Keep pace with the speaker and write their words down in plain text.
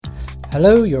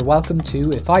Hello, you're welcome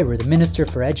to If I Were the Minister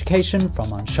for Education from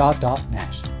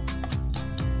anseo.net.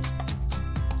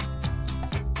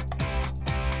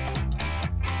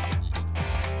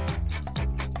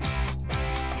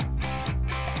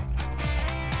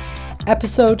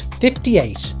 Episode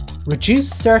 58. Reduce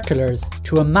circulars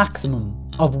to a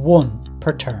maximum of 1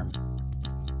 per term.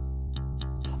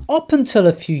 Up until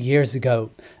a few years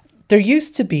ago, there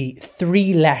used to be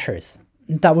 3 letters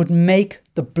that would make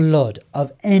the blood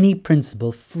of any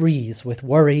principal freeze with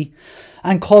worry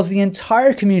and cause the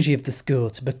entire community of the school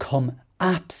to become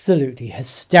absolutely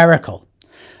hysterical.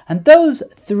 And those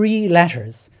 3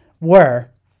 letters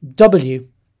were WSE,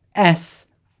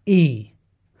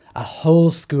 a whole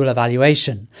school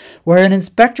evaluation, where an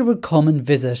inspector would come and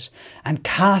visit and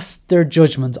cast their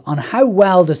judgment on how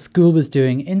well the school was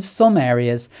doing in some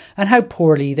areas and how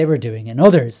poorly they were doing in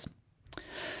others.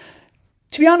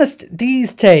 To be honest,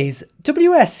 these days,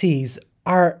 WSEs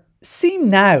seem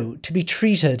now to be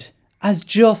treated as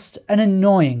just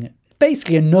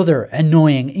basically another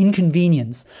annoying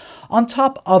inconvenience on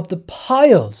top of the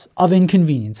piles of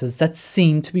inconveniences that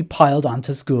seem to be piled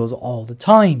onto schools all the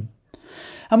time.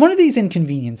 And one of these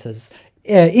inconveniences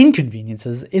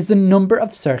is the number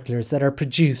of circulars that are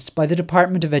produced by the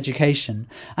Department of Education.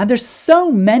 And there's so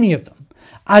many of them.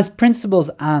 As principals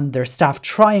and their staff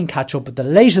try and catch up with the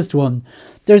latest one,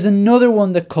 there's another one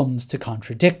that comes to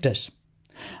contradict it.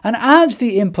 And add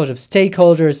the input of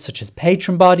stakeholders such as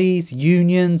patron bodies,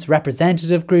 unions,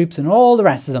 representative groups and all the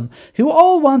rest of them, who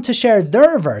all want to share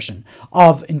their version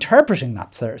of interpreting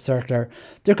that circular,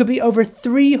 there could be over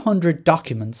 300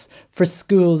 documents for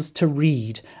schools to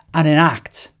read and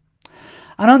enact.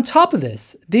 And on top of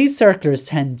this, these circulars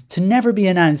tend to never be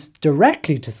announced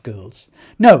directly to schools.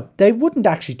 No, they wouldn't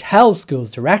actually tell schools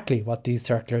directly what these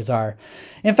circulars are.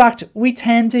 In fact, we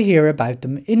tend to hear about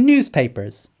them in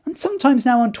newspapers and sometimes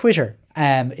now on Twitter.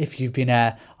 If you've been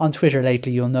on Twitter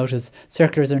lately, you'll notice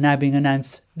circulars are now being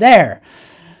announced there.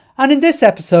 And in this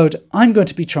episode, I'm going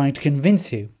to be trying to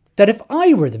convince you that if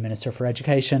I were the Minister for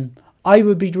Education, I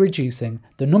would be reducing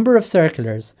the number of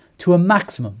circulars to a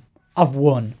maximum of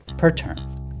 1 per term.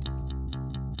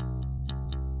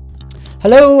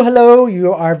 Hello,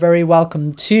 you are very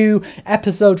welcome to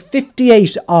episode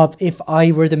 58 of If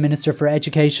I Were the Minister for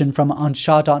Education from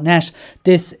anseo.net.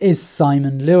 This is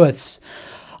Simon Lewis.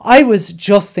 I was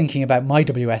just thinking about my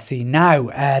WSE now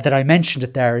that I mentioned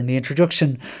it there in the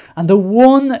introduction, and the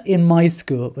one in my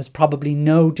school was probably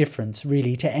no different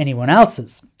really to anyone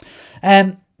else's.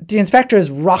 The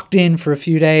inspectors rocked in for a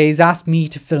few days, asked me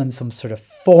to fill in some sort of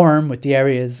form with the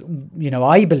areas,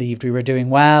 I believed we were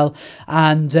doing well.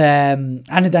 And then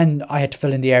I had to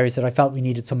fill in the areas that I felt we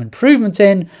needed some improvement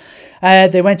in.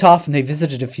 They went off and they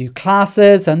visited a few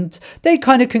classes and they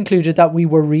kind of concluded that we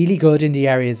were really good in the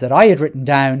areas that I had written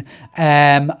down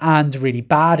and really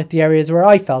bad at the areas where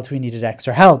I felt we needed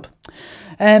extra help.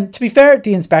 To be fair,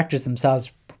 the inspectors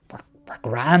themselves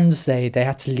grand. They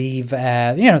had to leave, they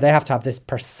have to have this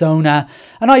persona,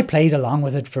 and I played along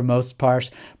with it for most part,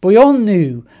 but we all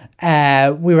knew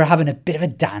we were having a bit of a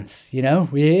dance,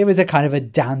 it was a kind of a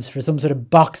dance for some sort of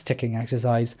box ticking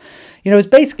exercise. It was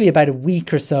basically about a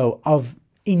week or so of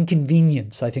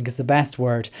inconvenience, I think is the best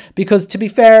word, because to be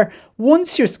fair,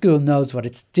 once your school knows what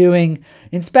it's doing,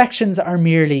 inspections are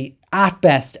merely at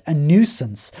best a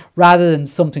nuisance rather than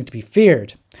something to be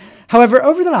feared. However,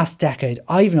 over the last decade,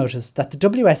 I've noticed that the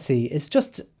WSE is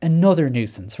just another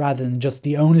nuisance rather than just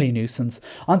the only nuisance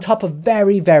on top of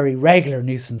very, very regular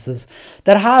nuisances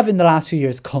that have in the last few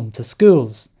years come to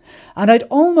schools. And I'd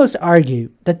almost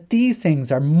argue that these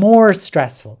things are more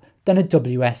stressful than a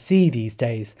WSE these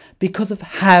days because of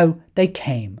how they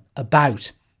came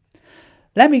about.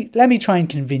 Let me try and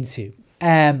convince you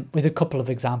with a couple of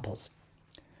examples.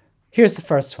 Here's the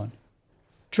first one.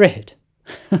 Droichead.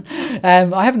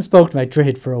 I haven't spoken about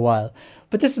Droichead for a while,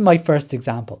 but this is my first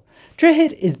example.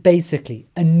 Droichead is basically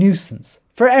a nuisance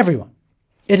for everyone.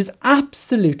 It has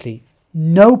absolutely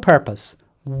no purpose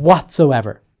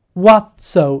whatsoever. For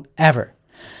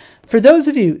those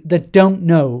of you that don't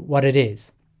know what it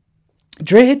is,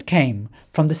 Droichead came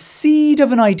from the seed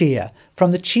of an idea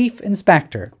from the chief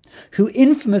inspector, who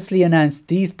infamously announced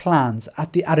these plans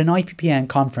at an IPPN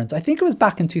conference, I think it was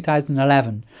back in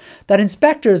 2011, that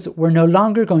inspectors were no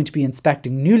longer going to be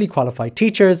inspecting newly qualified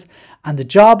teachers, and the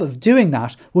job of doing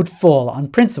that would fall on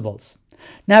principals.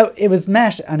 Now, it was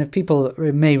met, and if people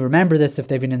may remember this, if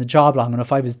they've been in the job long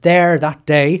enough, I was there that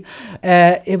day.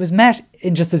 It was met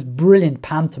in just this brilliant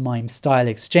pantomime style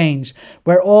exchange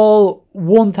where all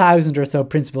 1,000 or so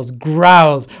principals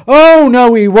growled, "Oh,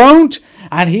 no, we won't."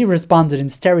 And he responded in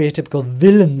stereotypical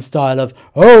villain style of,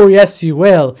 "Oh, yes, you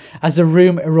will," as the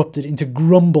room erupted into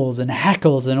grumbles and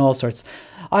heckles and all sorts.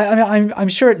 I'm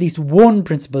sure at least one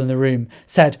principal in the room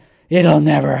said, "It'll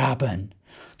never happen."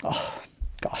 Oh,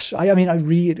 gosh. I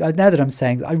really, now that I'm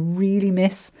saying, I really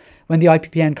miss when the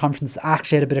IPPN conference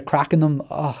actually had a bit of crack in them.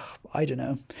 Oh, I don't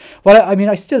know. Well,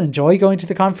 I still enjoy going to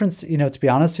the conference, to be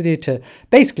honest with you,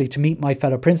 to meet my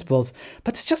fellow principals.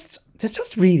 But there's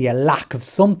just really a lack of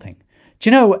something. Do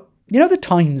you know the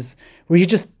times where you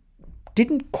just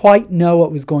didn't quite know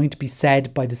what was going to be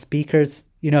said by the speakers?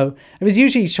 It was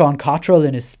usually Sean Cottrell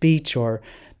in his speech, or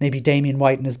maybe Damien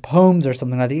White in his poems or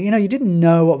something like that. You didn't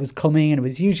know what was coming, and it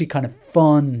was usually kind of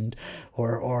fun,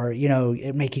 or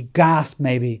it make you gasp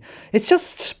maybe. It's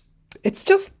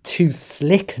just too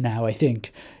slick now, I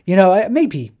think.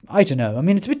 Maybe, I don't know.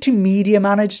 It's a bit too media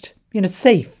managed.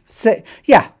 Safe.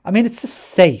 Yeah, it's just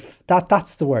safe.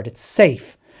 That's the word. It's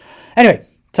safe. Anyway,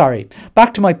 sorry.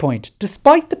 Back to my point.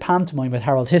 Despite the pantomime with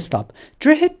Harold Hislop,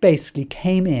 Droichead basically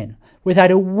came in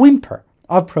without a whimper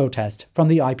of protest from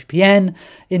the IPPN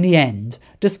in the end,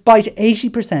 despite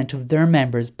 80% of their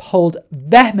members polled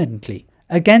vehemently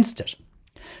against it.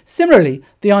 Similarly,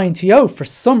 the INTO, for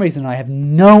some reason, I have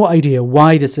no idea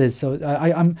why this is. So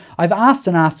I've asked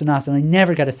and I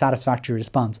never get a satisfactory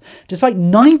response. Despite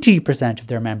 90% of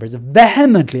their members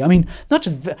vehemently,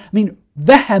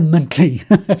 vehemently,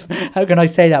 how can I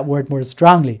say that word more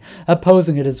strongly,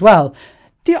 opposing it as well,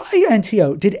 the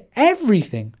INTO did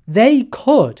everything they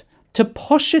could to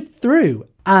push it through.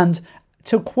 And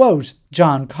to quote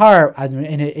John Carr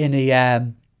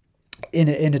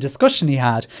in a discussion he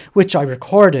had, which I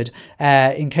recorded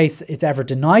in case it's ever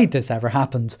denied this ever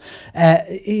happened,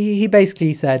 he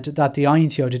basically said that the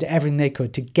INTO did everything they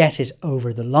could to get it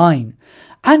over the line.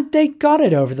 And they got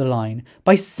it over the line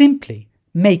by simply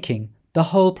making the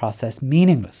whole process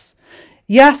meaningless.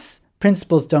 Yes,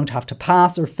 principals don't have to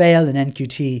pass or fail an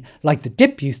NQT like the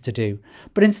DIP used to do,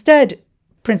 but instead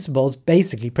principals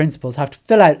have to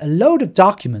fill out a load of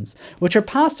documents which are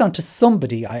passed on to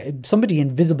somebody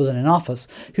invisible in an office,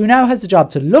 who now has the job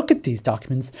to look at these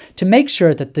documents to make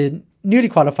sure that the newly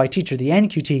qualified teacher, the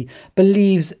NQT,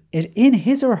 believes it in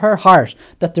his or her heart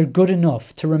that they're good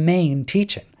enough to remain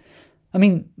teaching.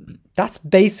 That's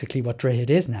basically what Droichead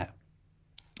is now.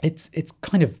 It's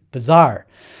kind of bizarre.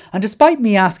 And despite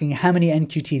me asking how many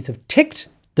NQTs have ticked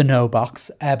the no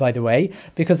box, by the way,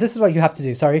 because this is what you have to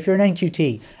do. Sorry, if you're an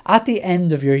NQT, at the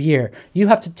end of your year, you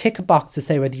have to tick a box to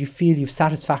say whether you feel you've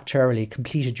satisfactorily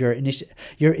completed your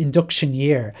induction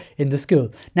year in the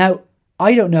school. Now,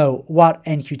 I don't know what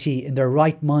NQT in their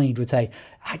right mind would say,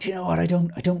 do you know what, I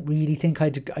don't really think I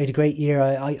had a great year.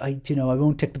 I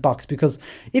won't tick the box, because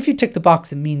if you tick the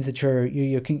box, it means that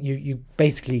you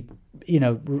basically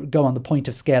go on the point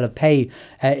of scale of pay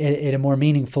in a more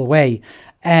meaningful way.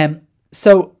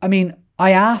 So,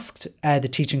 I asked the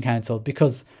teaching council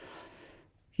because,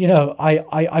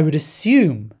 I would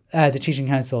assume the teaching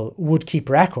council would keep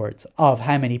records of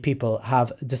how many people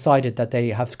have decided that they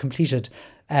have completed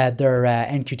their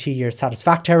NQT year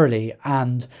satisfactorily,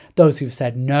 and those who've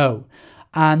said no.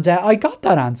 And I got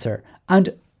that answer.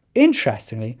 And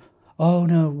interestingly, oh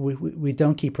no, we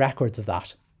don't keep records of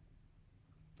that.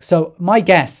 So my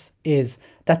guess is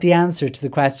that the answer to the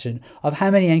question of how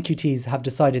many NQTs have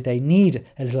decided they need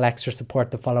a little extra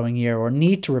support the following year or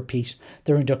need to repeat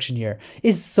their induction year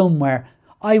is somewhere,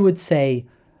 I would say,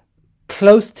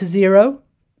 close to zero.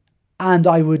 And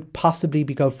I would possibly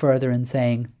go further in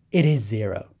saying it is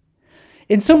zero.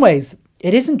 In some ways,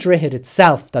 it isn't Droichead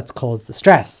itself that's caused the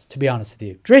stress, to be honest with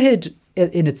you. Droichead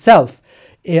in itself,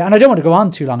 and I don't want to go on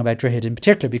too long about Droichead in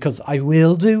particular, because I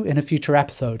will do in a future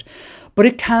episode, but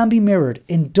it can be mirrored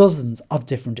in dozens of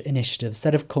different initiatives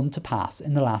that have come to pass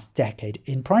in the last decade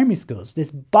in primary schools.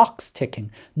 This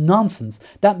box-ticking nonsense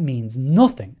that means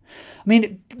nothing.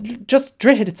 Just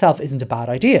Droichead itself isn't a bad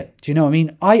idea. Do you know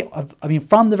what I mean?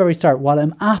 From the very start, while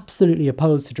I'm absolutely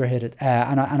opposed to Droichead,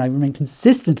 and I remain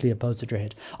consistently opposed to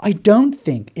Droichead, I don't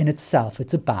think in itself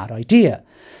it's a bad idea.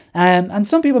 And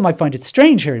some people might find it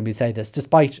strange hearing me say this,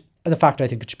 despite the fact I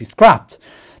think it should be scrapped.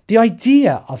 The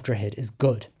idea of Droichead is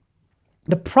good.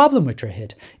 The problem with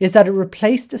Droichead is that it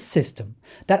replaced a system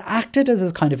that acted as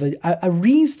a kind of a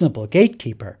reasonable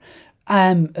gatekeeper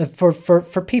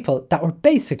for people that were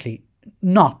basically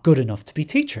not good enough to be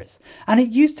teachers. And it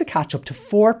used to catch up to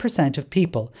 4% of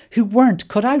people who weren't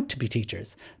cut out to be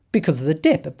teachers. because of the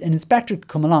dip. An inspector could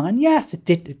come along, and yes, it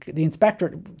did. The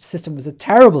inspector system was a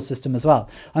terrible system as well.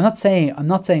 I'm not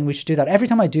saying we should do that. Every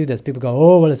time I do this, people go,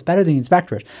 "Oh, well, it's better than the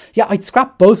inspectorate." Yeah, I'd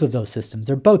scrap both of those systems.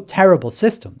 They're both terrible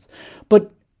systems.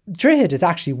 But Droichead is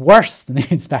actually worse than the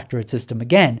inspectorate system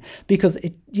again, because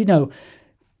it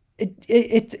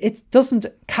doesn't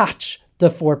catch the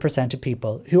 4% of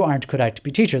people who aren't cut out to be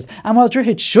teachers. And while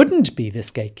Droichead shouldn't be this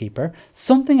gatekeeper,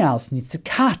 something else needs to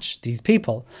catch these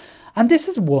people. And this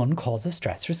is one cause of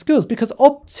stress for schools, because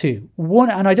up to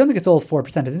one, and I don't think it's all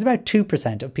 4%, it's about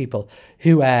 2% of people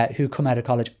who come out of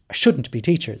college shouldn't be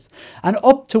teachers. And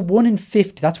up to 1 in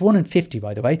 50, that's 1 in 50,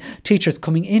 by the way, teachers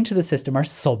coming into the system are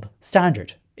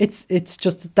substandard. It's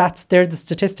just, they're the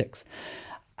statistics.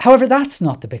 However, that's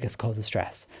not the biggest cause of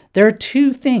stress. There are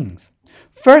two things.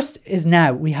 First is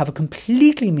now we have a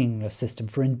completely meaningless system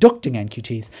for inducting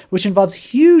NQTs, which involves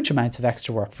huge amounts of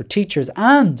extra work for teachers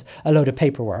and a load of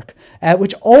paperwork,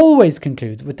 which always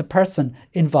concludes with the person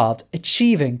involved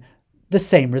achieving the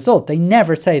same result. They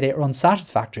never say they are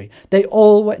unsatisfactory.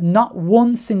 Not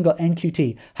one single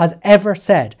NQT has ever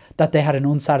said that they had an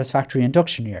unsatisfactory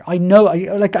induction year. I know,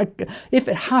 if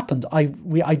it happened, I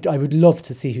would love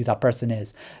to see who that person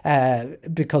is,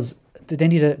 because they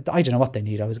need I don't know what they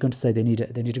need. I was going to say they need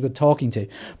a good talking to,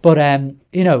 but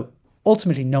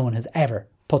ultimately no one has ever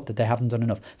put that they haven't done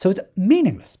enough. So it's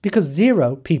meaningless because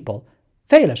 0 people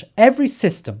fail it. Every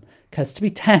system has to be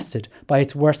tested by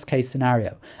its worst case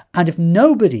scenario. And if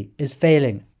nobody is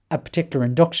failing a particular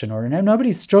induction, or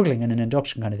nobody's struggling in an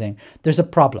induction kind of thing, there's a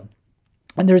problem.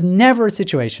 And there's never a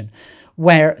situation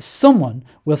where someone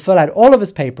will fill out all of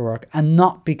his paperwork and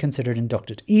not be considered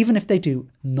inducted, even if they do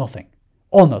nothing.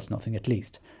 Almost nothing, at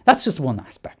least. That's just one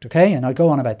aspect, okay? And I'll go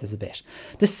on about this a bit.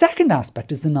 The second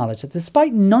aspect is the knowledge that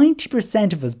despite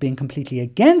 90% of us being completely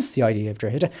against the idea of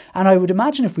Droichead, and I would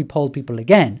imagine if we polled people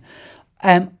again,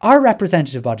 our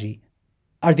representative body,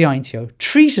 or the INTO,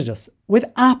 treated us with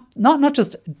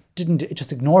didn't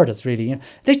just ignored us really.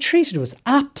 They treated us with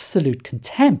absolute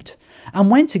contempt and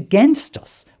went against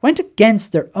us, went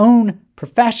against their own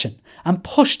profession and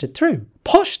pushed it through.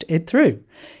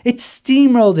 It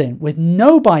steamrolled in with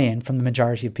no buy-in from the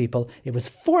majority of people. It was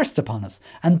forced upon us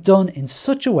and done in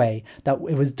such a way that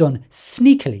it was done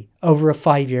sneakily over a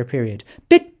 5-year period,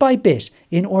 bit by bit,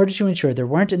 in order to ensure there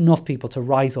weren't enough people to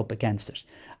rise up against it.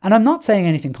 And I'm not saying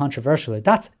anything controversial.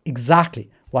 That's exactly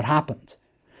what happened.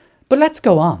 But let's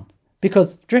go on,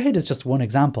 because Droichead is just one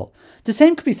example. The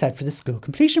same could be said for the school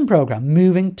completion programme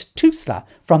moving to TUSLA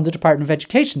from the Department of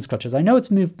Education's clutches. I know it's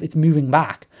moving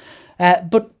back,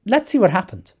 but let's see what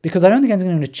happened, because I don't think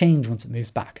anything's going to change once it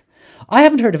moves back. I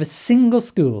haven't heard of a single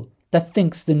school that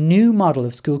thinks the new model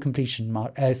of school completion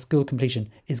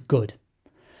is good.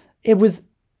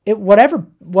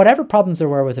 Whatever problems there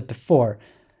were with it before,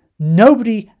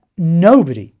 nobody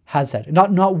has said,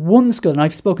 not one school, and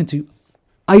I've spoken to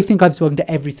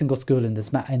every single school in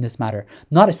this matter.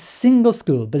 Not a single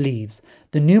school believes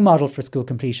the new model for school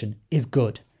completion is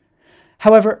good.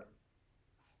 However,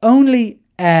 only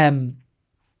about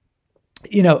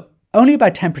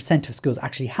 10% of schools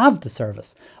actually have the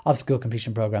service of school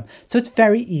completion programme, so it's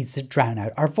very easy to drown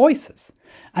out our voices.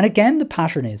 And again, the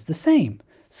pattern is the same.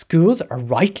 Schools are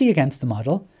rightly against the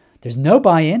model, there's no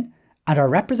buy-in, and our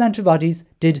representative bodies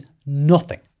did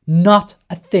nothing. Not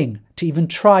a thing to even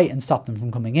try and stop them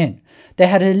from coming in. They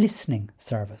had a listening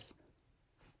service.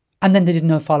 And then they did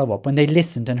no follow-up when they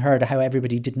listened and heard how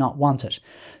everybody did not want it.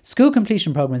 School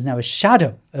completion programme is now a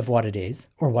shadow of what it is,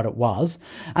 or what it was,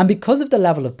 and because of the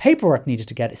level of paperwork needed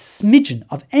to get a smidgen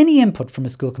of any input from a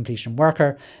school completion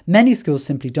worker, many schools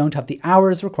simply don't have the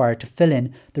hours required to fill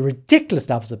in the ridiculous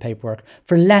levels of paperwork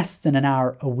for less than an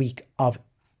hour a week of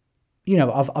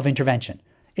intervention.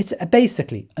 It's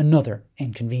basically another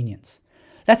inconvenience.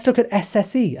 Let's look at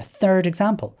SSE, a third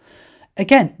example.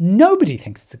 Again, nobody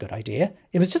thinks it's a good idea.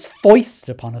 It was just foisted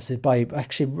upon us by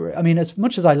as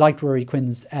much as I liked Rory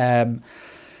Quinn's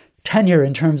tenure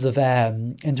in terms of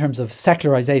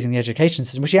secularising the education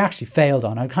system, which he actually failed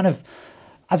on.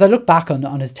 As I look back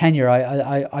on his tenure,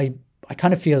 I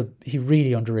kind of feel he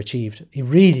really underachieved. He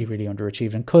really, really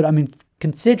underachieved and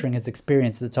considering his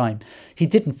experience at the time, he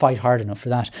didn't fight hard enough for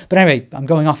that. But anyway, I'm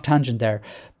going off tangent there.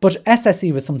 But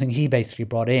SSE was something he basically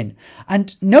brought in.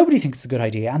 And nobody thinks it's a good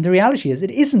idea. And the reality is it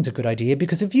isn't a good idea,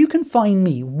 because if you can find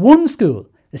me one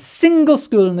school, a single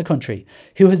school in the country,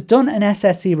 who has done an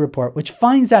SSE report which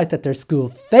finds out that their school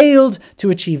failed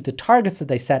to achieve the targets that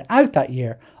they set out that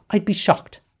year, I'd be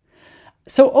shocked.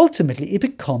 So ultimately, it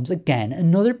becomes again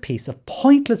another piece of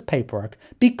pointless paperwork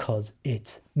because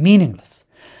it's meaningless.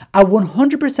 A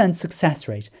 100% success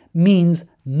rate means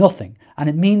nothing, and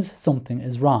it means something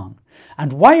is wrong.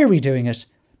 And why are we doing it?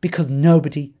 Because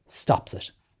nobody stops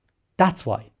it. That's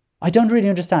why. I don't really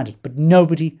understand it, but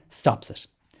nobody stops it.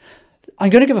 I'm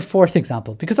going to give a fourth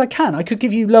example because I could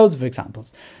give you loads of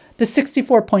examples. The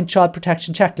 64-point child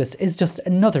protection checklist is just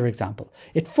another example.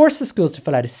 It forces schools to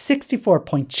fill out a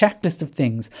 64-point checklist of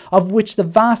things of which the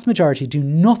vast majority do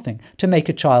nothing to make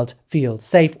a child feel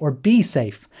safe or be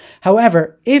safe.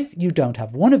 However, if you don't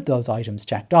have one of those items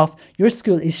checked off, your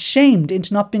school is shamed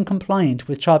into not being compliant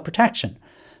with child protection.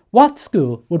 What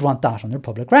school would want that on their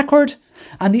public record?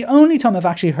 And the only time I've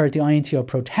actually heard the INTO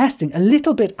protesting a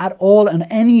little bit at all on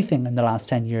anything in the last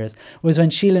 10 years was when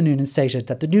Sheila Noonan stated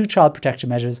that the new child protection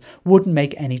measures wouldn't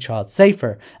make any child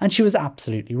safer. And she was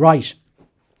absolutely right.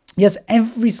 Yes,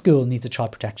 every school needs a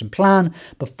child protection plan,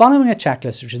 but following a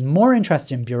checklist which is more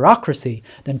interested in bureaucracy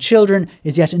than children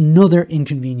is yet another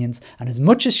inconvenience. And as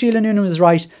much as Sheila Noonan was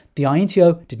right, the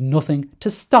INTO did nothing to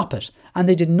stop it. And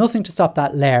they did nothing to stop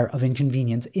that layer of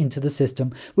inconvenience into the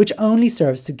system, which only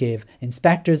serves to give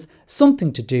inspectors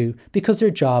something to do because their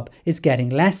job is getting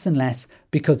less and less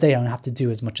because they don't have to do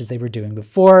as much as they were doing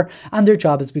before, and their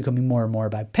job is becoming more and more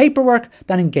about paperwork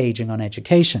than engaging on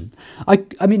education. I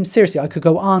mean, seriously, I could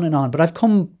go on and on, but I've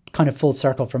come kind of full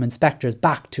circle from inspectors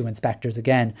back to inspectors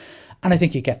again, and I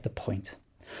think you get the point.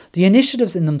 The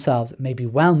initiatives in themselves may be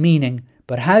well-meaning,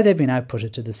 but how they've been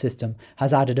outputted to the system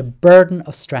has added a burden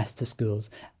of stress to schools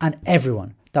and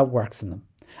everyone that works in them.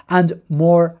 And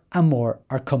more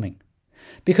are coming.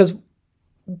 Because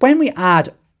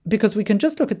we can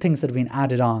just look at things that have been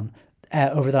added on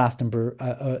over the last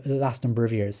number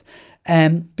of years.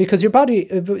 Because your body,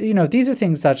 these are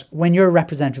things that when your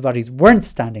representative bodies weren't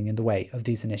standing in the way of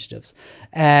these initiatives.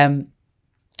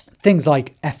 Things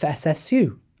like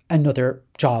FSSU, another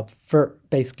job for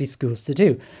basically schools to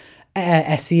do.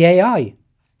 SEAI.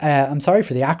 I'm sorry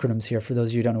for the acronyms here for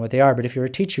those of you who don't know what they are, but if you're a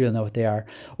teacher, you'll know what they are.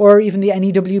 Or even the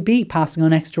NEWB passing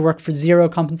on extra work for zero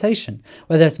compensation,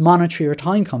 whether it's monetary or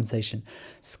time compensation.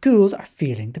 Schools are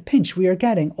feeling the pinch. We are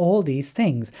getting all these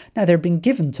things. Now, they're being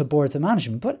given to boards of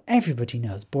management, but everybody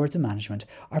knows boards of management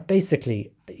are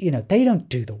basically, they don't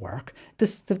do the work.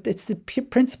 It's the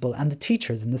principal and the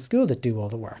teachers in the school that do all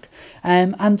the work.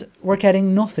 And we're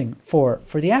getting nothing for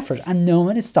the effort, and no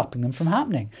one is stopping them from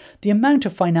happening. The amount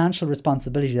of financial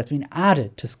responsibility that's been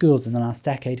added to schools in the last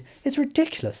decade is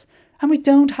ridiculous, and we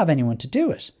don't have anyone to do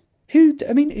it.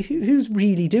 Who's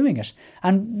really doing it?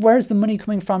 And where's the money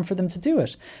coming from for them to do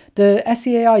it? The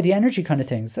SEAI, the energy kind of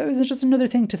things, so is it just another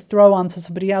thing to throw onto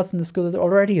somebody else in the school that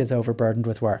already is overburdened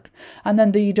with work? And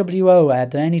then the WO,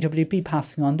 the NEWB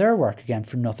passing on their work again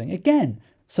for nothing. Again,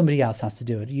 somebody else has to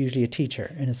do it, usually a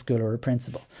teacher in a school or a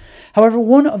principal. However,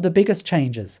 one of the biggest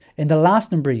changes in the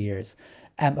last number of years,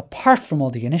 apart from all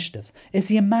the initiatives, is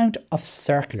the amount of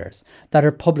circulars that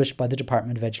are published by the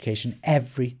Department of Education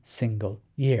every single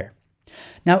year.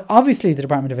 Now, obviously, the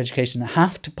Department of Education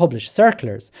have to publish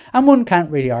circulars, and one can't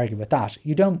really argue with that.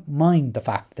 You don't mind the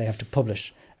fact they have to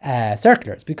publish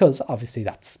circulars because obviously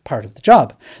that's part of the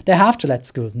job. They have to let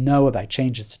schools know about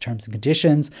changes to terms and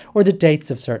conditions or the dates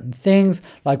of certain things,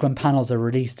 like when panels are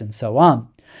released and so on.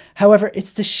 However,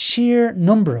 it's the sheer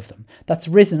number of them that's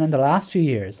risen in the last few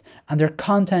years, and their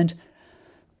content,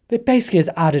 it basically has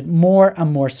added more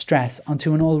and more stress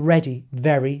onto an already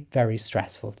very, very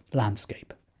stressful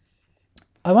landscape.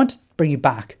 I want to bring you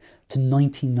back to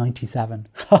 1997.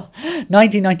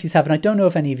 1997, I don't know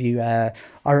if any of you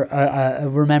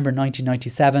remember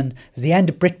 1997. It was the end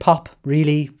of Britpop,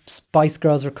 really. Spice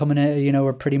Girls were coming in,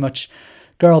 were pretty much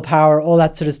girl power, all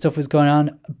that sort of stuff was going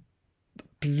on.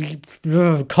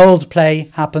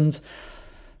 Coldplay happened.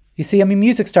 You see,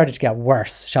 music started to get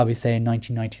worse, shall we say, in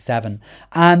 1997.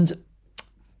 And,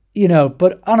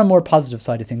 but on a more positive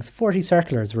side of things, 40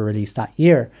 circulars were released that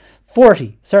year.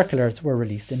 40 circulars were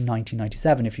released in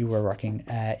 1997 if you were working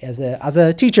as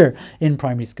a teacher in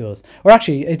primary schools. Or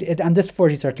actually, and this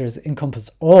 40 circulars encompassed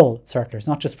all circulars,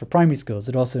 not just for primary schools.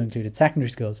 It also included secondary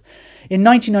schools. In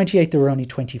 1998, there were only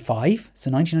 25.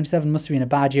 So 1997 must have been a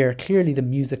bad year. Clearly, the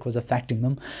music was affecting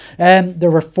them.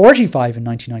 There were 45 in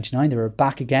 1999. They were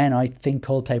back again. I think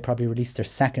Coldplay probably released their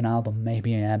second album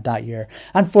maybe that year.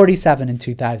 And 47 in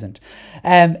 2000.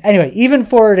 Anyway, even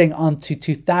forwarding on to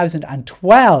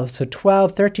 2012, so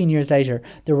 13 years later,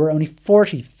 there were only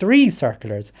 43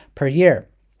 circulars per year.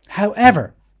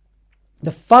 However, the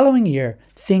following year,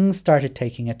 things started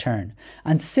taking a turn.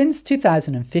 And since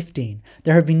 2015,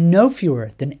 there have been no fewer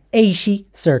than 80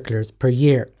 circulars per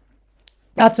year.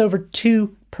 That's over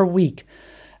 2 per week.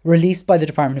 released by the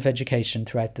Department of Education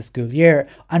throughout the school year,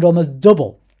 and almost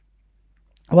double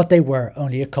what they were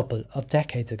only a couple of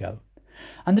decades ago.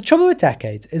 And the trouble with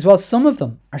decades is, while some of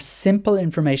them are simple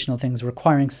informational things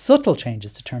requiring subtle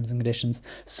changes to terms and conditions,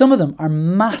 some of them are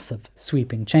massive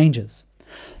sweeping changes.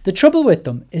 The trouble with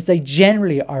them is they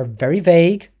generally are very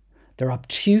vague, they're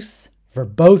obtuse,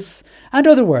 verbose, and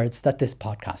other words that this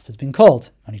podcast has been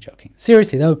called. Only joking.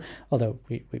 Seriously though, although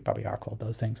we probably are called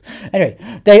those things. Anyway,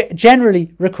 they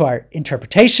generally require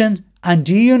interpretation. And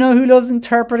do you know who loves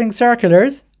interpreting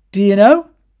circulars? Do you know?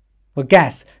 Well,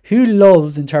 guess who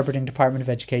loves interpreting Department of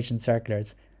Education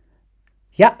circulars?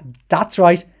 Yeah, that's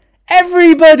right.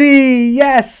 Everybody!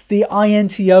 Yes, the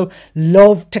INTO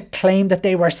loved to claim that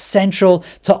they were central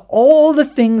to all the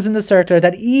things in the circular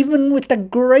that, even with the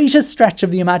greatest stretch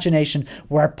of the imagination,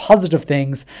 were positive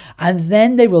things. And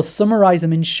then they will summarise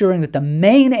them, ensuring that the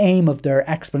main aim of their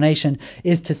explanation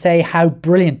is to say how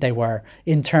brilliant they were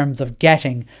in terms of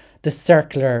getting the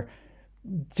circular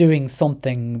doing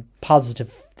something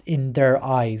positive in their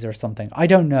eyes or something. I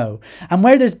don't know. And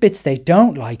where there's bits they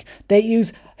don't like, they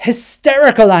use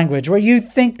hysterical language where you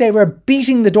think they were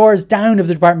beating the doors down of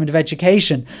the Department of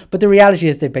Education. But the reality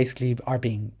is they basically are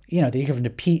being, they're given to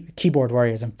keyboard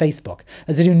warriors on Facebook,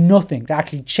 as they do nothing to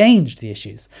actually change the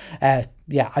issues. I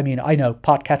know,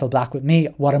 pot kettle black with me.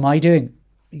 What am I doing?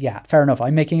 Yeah, fair enough.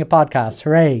 I'm making a podcast.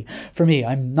 Hooray for me.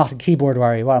 I'm not a keyboard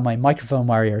warrior. What am I? Microphone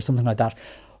warrior or something like that.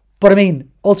 But I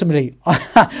mean, ultimately,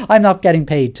 I'm not getting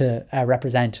paid to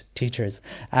represent teachers.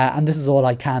 And this is all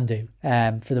I can do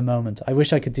for the moment. I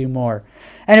wish I could do more.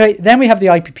 Anyway, then we have the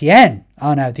IPPN.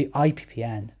 Oh no, the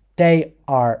IPPN. They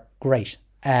are great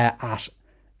at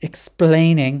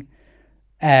explaining,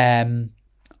 sort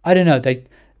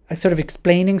of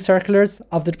explaining circulars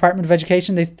of the Department of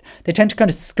Education. They tend to kind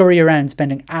of scurry around,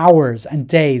 spending hours and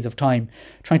days of time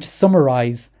trying to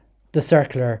summarise the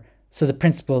circular, so the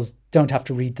principals don't have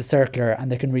to read the circular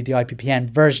and they can read the IPPN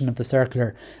version of the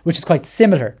circular, which is quite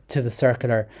similar to the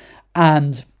circular. But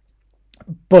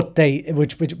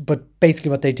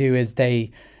basically what they do is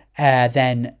they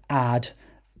then add,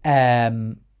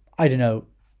 they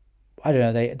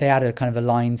added kind of a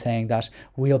line saying that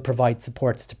we'll provide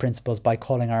supports to principals by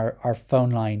calling our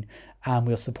phone line, and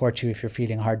we'll support you if you're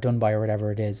feeling hard done by or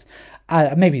whatever it is.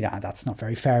 Maybe that's not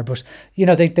very fair, but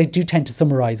they do tend to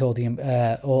summarise all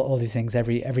the things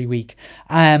every week.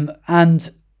 What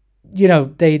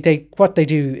they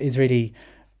do is really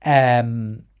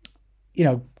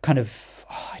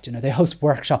they host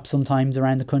workshops sometimes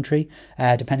around the country,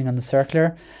 depending on the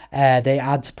circular. They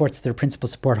add supports to their principal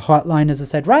support hotline, as I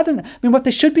said, what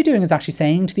they should be doing is actually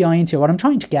saying to the INTO, what I'm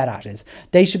trying to get at is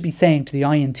they should be saying to the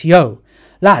INTO,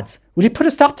 lads, will you put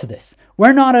a stop to this?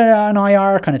 We're not an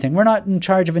IR kind of thing. We're not in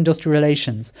charge of industrial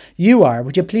relations. You are.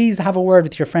 Would you please have a word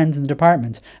with your friends in the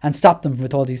department and stop them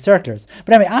with all these circulars?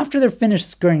 But anyway, after they're finished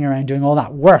scurrying around doing all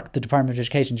that work the Department of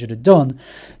Education should have done,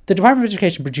 the Department of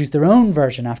Education produced their own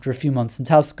version after a few months and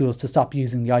tells schools to stop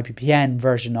using the IPPN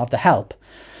version of the help.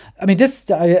 I mean,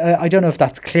 I don't know if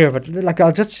that's clear, but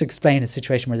I'll just explain a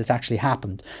situation where this actually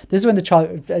happened. This is when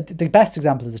the best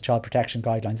example is the Child Protection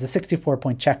Guidelines, the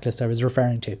 64-point checklist I was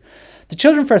referring to. The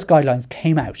Children First Guidelines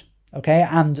came out, okay,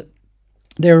 and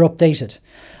they were updated.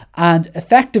 And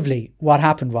effectively what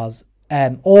happened was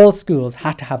all schools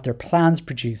had to have their plans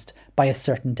produced by a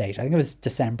certain date. I think it was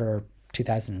December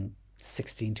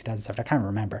 2016, 2017, I can't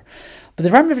remember. But the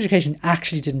Department of Education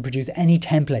actually didn't produce any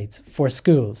templates for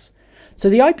schools. So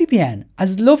the IPPN,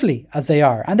 as lovely as they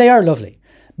are, and they are lovely,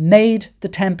 made the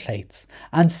templates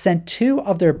and sent 2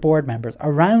 of their board members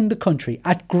around the country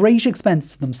at great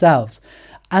expense to themselves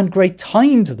and great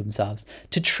time to themselves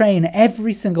to train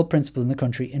every single principal in the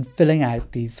country in filling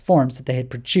out these forms that they had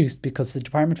produced, because the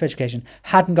Department of Education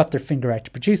hadn't got their finger out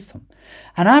to produce them.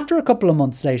 And after a couple of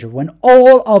months later, when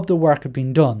all of the work had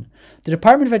been done, the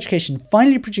Department of Education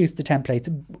finally produced the templates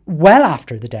well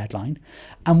after the deadline,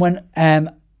 and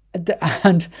the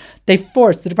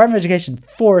Department of Education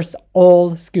forced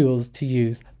all schools to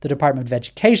use the Department of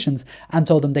Education's and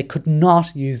told them they could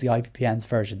not use the IPPN's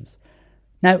versions.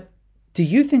 Now, do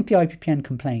you think the IPPN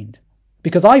complained?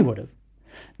 Because I would have.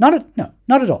 Not at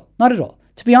all.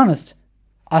 To be honest,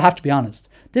 I'll have to be honest.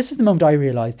 This is the moment I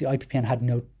realised the IPPN had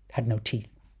no teeth.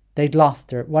 They'd lost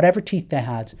their whatever teeth they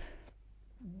had,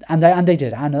 and they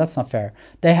did. I know that's not fair.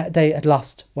 They had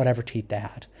lost whatever teeth they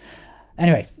had.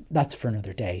 Anyway, that's for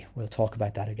another day. We'll talk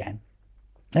about that again.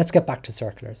 Let's get back to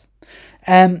circulars.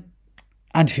 And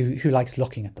who likes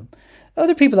looking at them.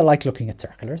 Other people that like looking at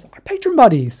circulars are patron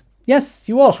bodies. Yes,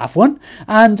 you all have one.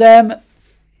 And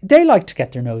they like to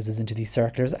get their noses into these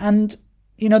circulars. And,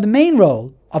 the main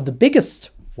role of the biggest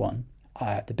one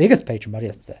the biggest patron body,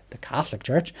 that's the Catholic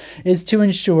Church, is to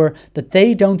ensure that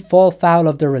they don't fall foul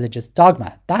of their religious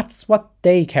dogma. That's what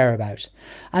they care about.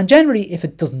 And generally, if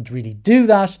it doesn't really do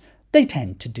that, they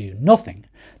tend to do nothing.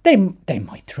 They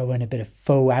might throw in a bit of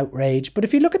faux outrage, but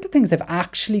if you look at the things they've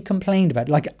actually complained about,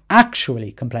 and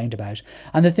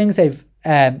the things they've,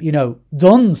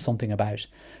 done something about,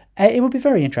 it would be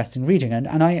very interesting reading.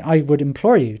 And I would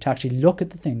implore you to actually look at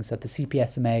the things that the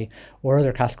CPSMA or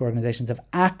other Catholic organisations have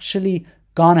actually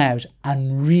gone out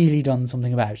and really done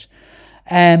something about.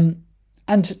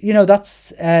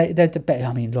 That's,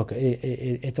 look,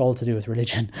 it's all to do with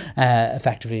religion,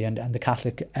 effectively, and the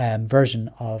Catholic version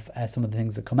of some of the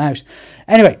things that come out.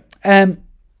 Anyway,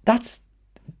 that's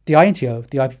the INTO,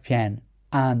 the IPPN,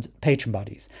 and patron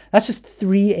bodies. That's just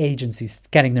 3 agencies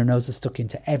getting their noses stuck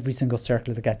into every single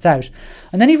circular that gets out.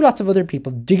 And then you have lots of other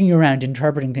people digging around,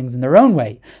 interpreting things in their own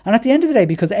way. And at the end of the day,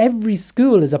 because every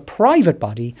school is a private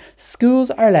body, schools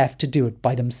are left to do it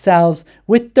by themselves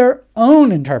with their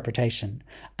own interpretation.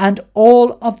 And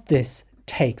all of this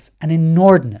takes an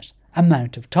inordinate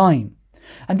amount of time.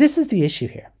 And this is the issue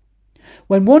here.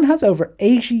 When one has over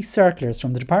 80 circulars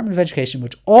from the Department of Education,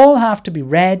 which all have to be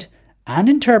read and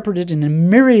interpreted in a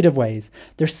myriad of ways,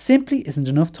 there simply isn't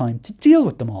enough time to deal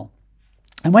with them all.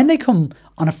 And when they come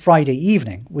on a Friday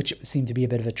evening, which seemed to be a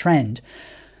bit of a trend,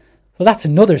 well, that's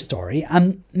another story,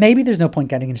 and maybe there's no point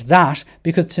getting into that,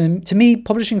 because to me,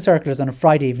 publishing circulars on a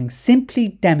Friday evening simply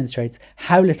demonstrates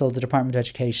how little the Department of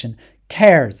Education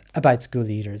cares about school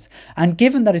leaders. And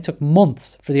given that it took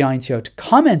months for the INTO to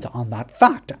comment on that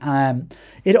fact,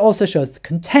 it also shows the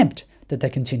contempt that they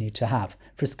continue to have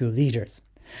for school leaders.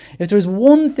 If there was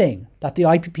one thing that the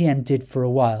IPPN did for a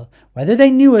while, whether they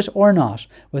knew it or not,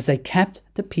 was they kept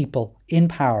the people in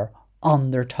power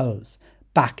on their toes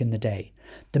back in the day.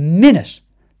 The minute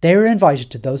they were invited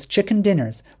to those chicken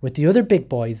dinners with the other big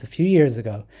boys a few years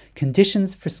ago,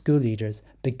 conditions for school leaders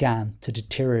began to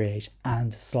deteriorate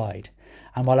and slide.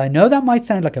 And while I know that might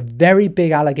sound like a very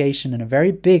big allegation and a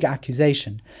very big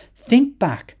accusation, think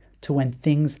back to when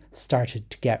things started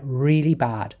to get really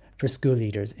bad for school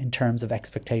leaders in terms of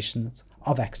expectations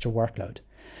of extra workload.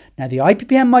 Now, the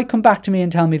IPPN might come back to me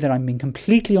and tell me that I'm being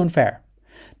completely unfair.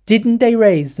 Didn't they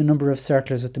raise the number of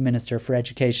circulars with the Minister for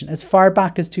Education as far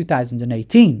back as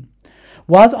 2018?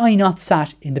 Was I not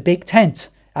sat in the big tent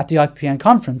at the IPPN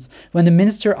conference when the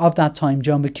Minister of that time,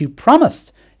 Joe McHugh,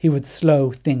 promised he would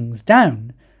slow things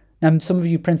down? Now, some of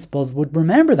you principals would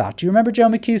remember that. Do you remember Joe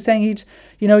McHugh saying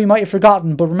you might have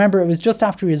forgotten, but remember it was just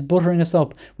after he was buttering us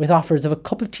up with offers of a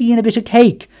cup of tea and a bit of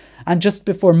cake. And just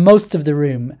before most of the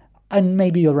room, and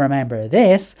maybe you'll remember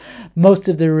this, most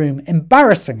of the room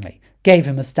embarrassingly gave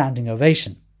him a standing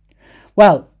ovation.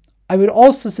 Well, I would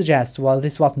also suggest, while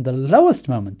this wasn't the lowest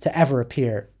moment to ever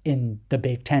appear in the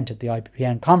big tent at the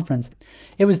IPPN conference,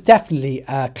 it was definitely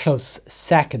a close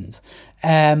second.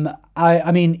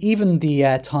 I mean, even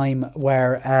the time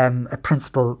where a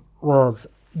principal was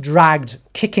dragged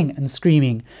kicking and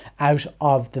screaming out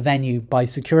of the venue by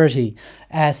security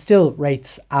still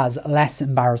rates as less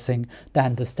embarrassing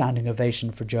than the standing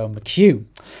ovation for Joe McHugh.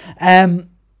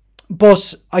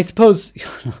 But I suppose,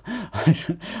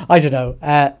 I don't know,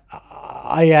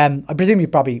 I presume you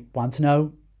probably want to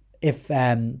know if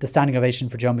the standing ovation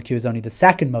for Joe McHugh is only the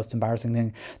second most embarrassing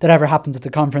thing that ever happened at the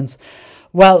conference.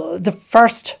 Well, the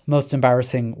first most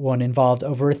embarrassing one involved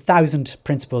over 1,000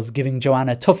 principals giving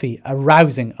Joanna Tuffy a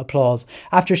rousing applause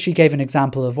after she gave an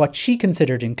example of what she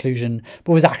considered inclusion,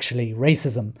 but was actually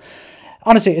racism.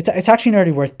 Honestly, it's actually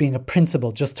nearly worth being a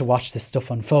principal just to watch this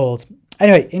stuff unfold.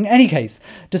 Anyway, in any case,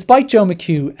 despite Joe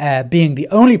McHugh being the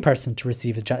only person to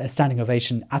receive a standing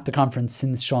ovation at the conference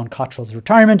since Sean Cottrell's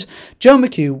retirement, Joe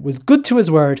McHugh was good to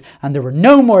his word and there were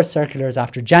no more circulars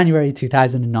after January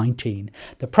 2019.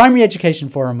 The Primary Education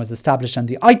Forum was established and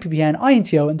the IPPN,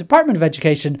 INTO and Department of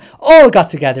Education all got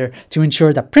together to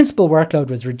ensure that principal workload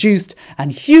was reduced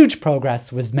and huge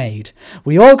progress was made.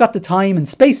 We all got the time and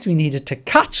space we needed to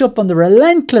catch up on the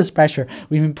relentless pressure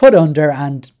we've been put under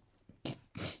and...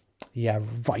 Yeah,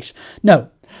 right.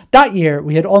 No, that year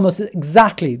we had almost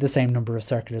exactly the same number of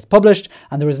circulars published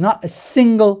and there was not a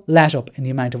single let up in the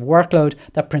amount of workload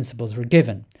that principals were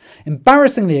given.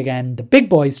 Embarrassingly again, the big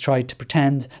boys tried to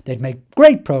pretend they'd make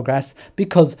great progress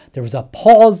because there was a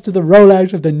pause to the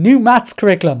rollout of the new maths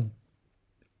curriculum.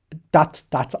 That's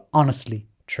honestly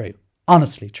true.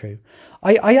 Honestly true.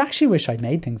 I actually wish I'd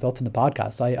made things up in the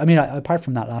podcast. I mean, apart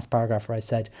from that last paragraph where I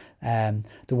said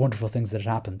the wonderful things that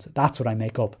had happened, that's what I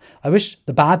make up. I wish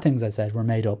the bad things I said were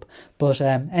made up. But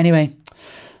anyway,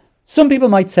 Some people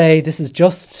might say this is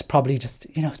probably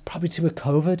it's probably to do with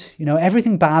COVID.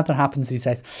 Everything bad that happens these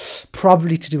days,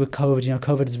 probably to do with COVID.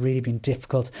 COVID has really been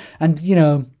difficult. And,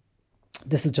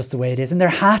 this is just the way it is. And there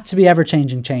had to be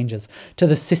ever-changing changes to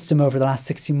the system over the last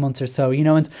 16 months or so,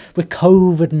 and with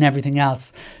COVID and everything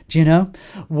else,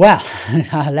 Well,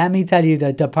 let me tell you,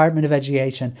 the Department of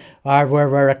Education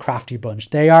we're a crafty bunch.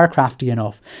 They are crafty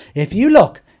enough. If you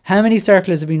look how many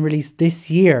circulars have been released this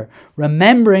year,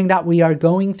 remembering that we are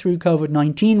going through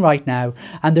COVID-19 right now,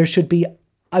 and there should be,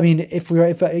 if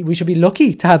we should be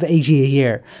lucky to have 80 a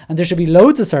year, and there should be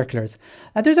loads of circulars,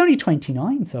 and there's only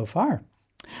 29 so far.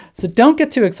 So don't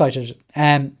get too excited.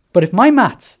 But if my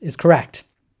maths is correct,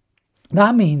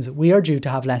 that means we are due to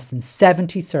have less than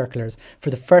 70 circulars for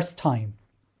the first time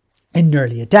in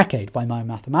nearly a decade by my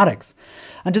mathematics.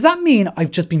 And does that mean I've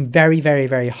just been very, very,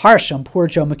 very harsh on poor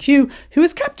Joe McHugh, who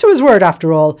has kept to his word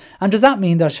after all? And does that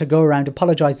mean that I should go around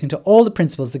apologising to all the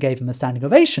principals that gave him a standing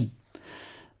ovation?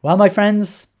 Well, my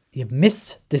friends, you've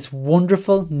missed this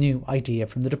wonderful new idea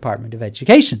from the Department of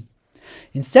Education.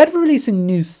 Instead of releasing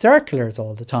new circulars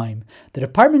all the time, the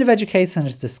Department of Education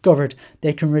has discovered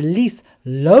they can release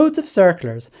loads of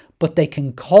circulars, but they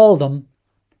can call them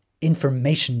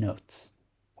information notes,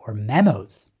 or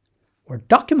memos, or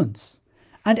documents,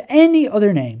 and any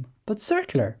other name but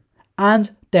circular.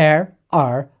 And there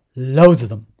are loads of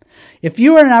them. If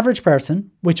you are an average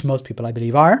person, which most people I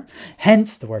believe are,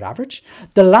 hence the word average,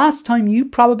 the last time you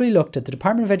probably looked at the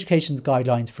Department of Education's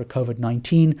guidelines for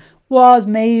COVID-19 was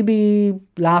maybe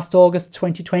last August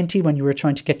 2020, when you were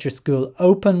trying to get your school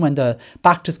open, when the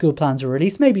back to school plans were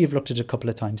released. Maybe you've looked at it a couple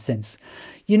of times since.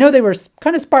 They were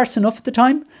kind of sparse enough at the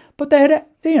time, but they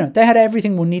had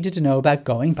everything one needed to know about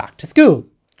going back to school.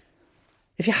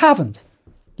 If you haven't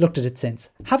looked at it since,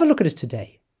 have a look at it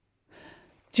today.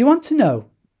 Do you want to know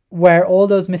where all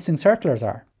those missing circulars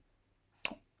are?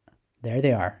 There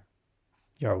they are.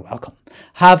 You're welcome.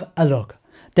 Have a look.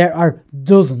 There are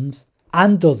dozens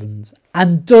and dozens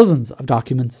and dozens of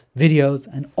documents, videos,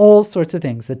 and all sorts of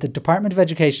things that the Department of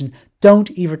Education don't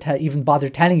even bother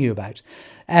telling you about.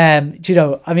 If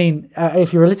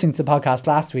you were listening to the podcast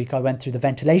last week, I went through the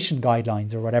ventilation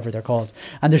guidelines, or whatever they're called,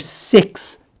 and there's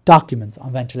 6 documents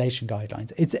on ventilation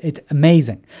guidelines. It's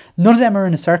amazing. None of them are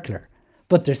in a circular,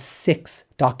 but there's 6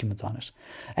 documents on it.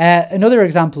 Another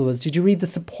example was, did you read the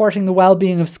Supporting the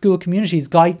Wellbeing of School Communities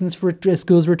Guidance for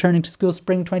Schools Returning to School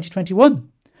Spring 2021?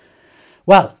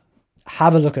 Well,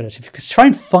 have a look at it. If you could try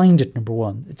and find it, number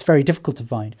one, it's very difficult to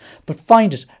find, but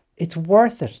find it. It's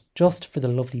worth it just for the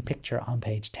lovely picture on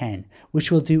page 10,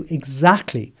 which will do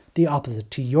exactly the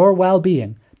opposite to your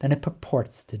well-being than it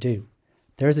purports to do.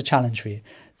 There's a challenge for you. It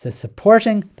says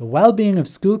Supporting the Wellbeing of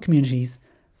School Communities,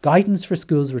 Guidance for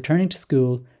Schools Returning to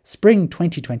School, Spring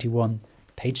 2021,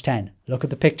 page 10. Look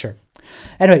at the picture.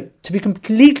 Anyway, to be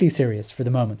completely serious for the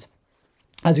moment,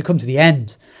 as we come to the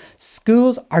end,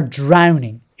 schools are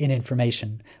drowning in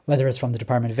information, whether it's from the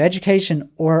Department of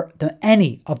Education or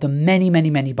any of the many,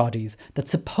 many, many bodies that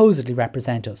supposedly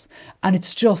represent us. And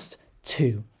it's just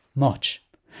too much.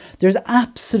 There's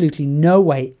absolutely no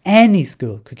way any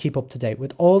school could keep up to date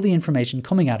with all the information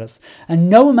coming at us, and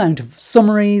no amount of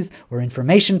summaries or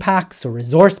information packs or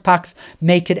resource packs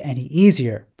make it any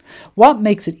easier. What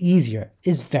makes it easier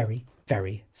is very,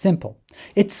 very simple.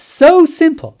 It's so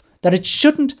simple that it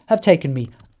shouldn't have taken me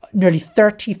nearly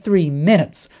 33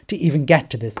 minutes to even get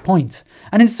to this point.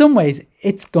 And in some ways,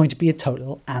 it's going to be a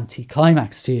total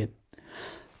anticlimax to you.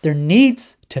 There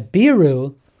needs to be a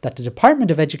rule that the Department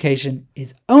of Education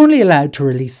is only allowed to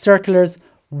release circulars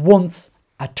once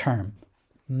a term.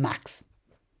 Max.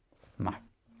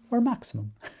 Or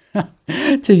maximum.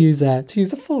 to use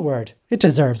a full word. It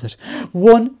deserves it.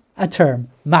 One a term,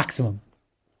 maximum.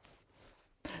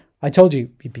 I told you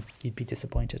you'd be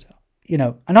disappointed.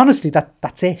 And honestly,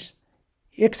 that's it.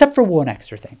 Except for one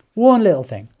extra thing. One little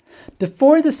thing.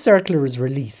 Before the circular is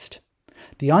released,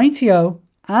 the INTO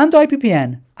and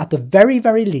IPPN, at the very,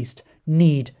 very least,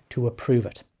 need to approve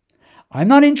it. I'm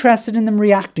not interested in them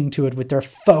reacting to it with their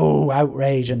faux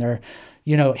outrage and their,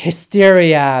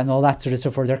 hysteria and all that sort of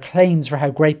stuff, or their claims for how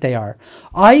great they are.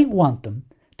 I want them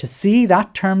to see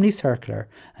that termly circular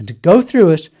and to go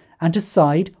through it and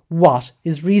decide what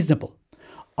is reasonable.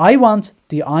 I want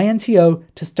the INTO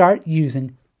to start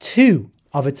using 2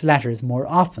 of its letters more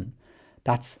often.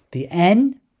 That's the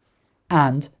N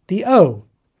and the O.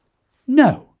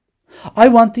 No. I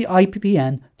want the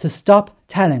IPPN to stop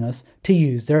telling us to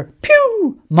use their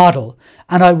pew model,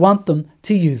 and I want them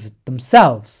to use it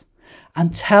themselves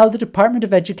and tell the Department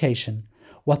of Education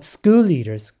what school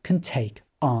leaders can take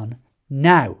on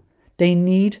now. They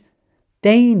need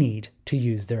to to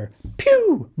use their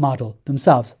Pew model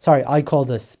themselves. Sorry, I call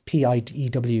this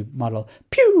PIEW model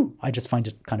Pew. I just find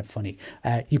it kind of funny.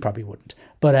 You probably wouldn't.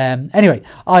 But anyway,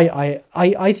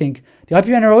 I think the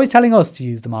IPPN are always telling us to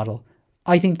use the model.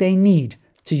 I think they need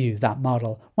to use that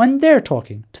model when they're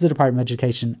talking to the Department of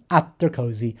Education at their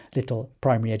cosy little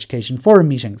primary education forum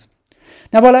meetings.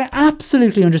 Now, while I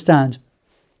absolutely understand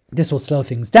this will slow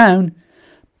things down,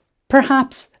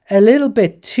 perhaps a little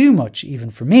bit too much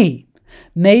even for me,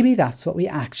 maybe that's what we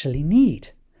actually need.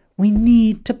 We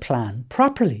need to plan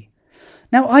properly.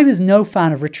 Now, I was no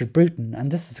fan of Richard Bruton,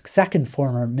 and this is the second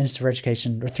former Minister for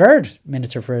Education, or third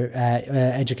Minister for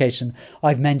Education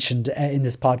I've mentioned in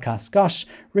this podcast. Gosh,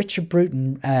 Richard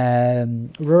Bruton,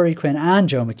 Rory Quinn and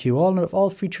Joe McHugh, all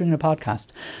featuring in a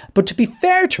podcast. But to be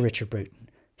fair to Richard Bruton,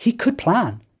 he could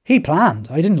plan. He planned.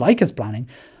 I didn't like his planning.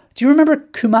 Do you remember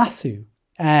Kumasu?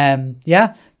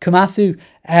 Kumasu.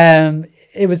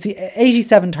 It was the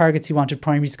 87 targets he wanted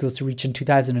primary schools to reach in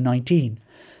 2019.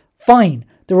 Fine.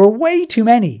 There were way too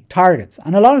many targets,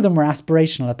 and a lot of them were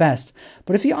aspirational at best.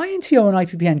 But if the INTO and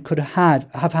IPPN could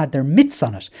have had their mitts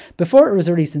on it before it was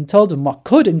released and told them what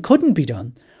could and couldn't be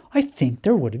done, I think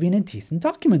there would have been a decent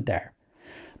document there.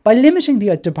 By limiting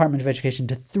the Department of Education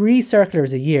to 3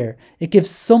 circulars a year, it gives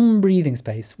some breathing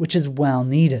space, which is well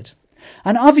needed.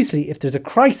 And obviously, if there's a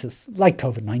crisis, like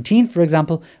COVID-19, for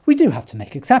example, we do have to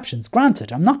make exceptions.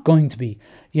 Granted, I'm not going to be,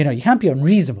 you can't be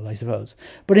unreasonable, I suppose.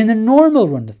 But in the normal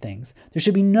run of things, there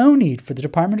should be no need for the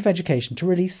Department of Education to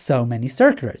release so many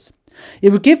circulars.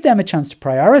 It would give them a chance to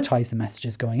prioritise the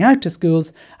messages going out to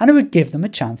schools, and it would give them a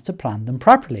chance to plan them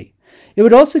properly. It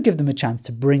would also give them a chance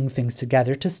to bring things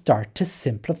together to start to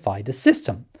simplify the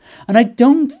system. And I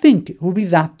don't think it will be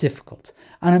that difficult,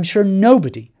 and I'm sure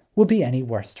nobody will be any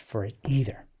worse for it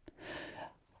either.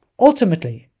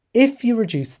 Ultimately, if you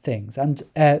reduce things and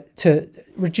to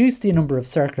reduce the number of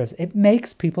circulars, it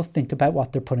makes people think about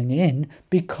what they're putting in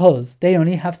because they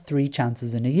only have 3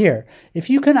 chances in a year. If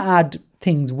you can add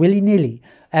things willy-nilly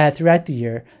throughout the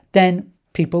year, then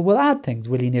people will add things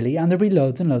willy-nilly and there'll be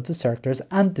loads and loads of circulars,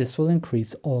 and this will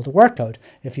increase all the workload.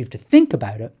 If you have to think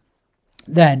about it,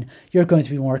 then you're going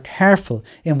to be more careful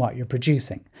in what you're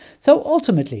producing. So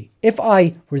ultimately, if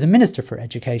I were the Minister for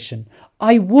Education,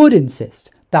 I would insist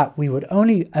that we would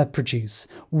only produce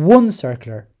 1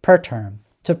 circular per term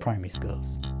to primary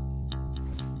schools.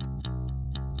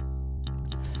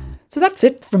 So that's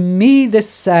it from me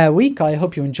this week. I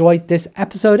hope you enjoyed this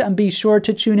episode, and be sure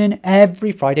to tune in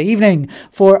every Friday evening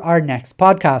for our next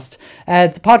podcast.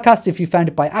 The podcast, if you found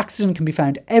it by accident, can be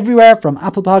found everywhere from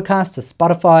Apple Podcasts to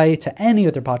Spotify to any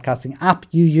other podcasting app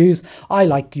you use. I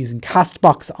like using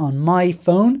Castbox on my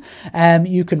phone.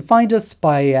 You can find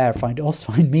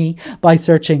me by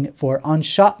searching for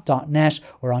onsha.net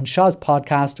or Onsha's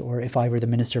podcast, or If I Were the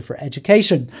Minister for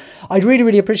Education. I'd really,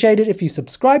 really appreciate it if you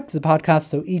subscribe to the podcast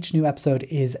so each new episode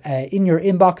is in your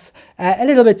inbox a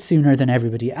little bit sooner than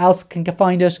everybody else can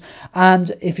find it.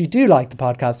 And if you do like the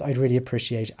podcast, I'd really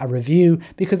appreciate a review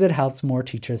because it helps more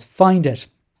teachers find it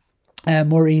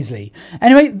more easily.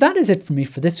 Anyway, that is it from me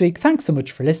for this week. Thanks so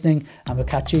much for listening, and we'll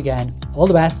catch you again. All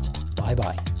the best. Bye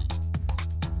bye.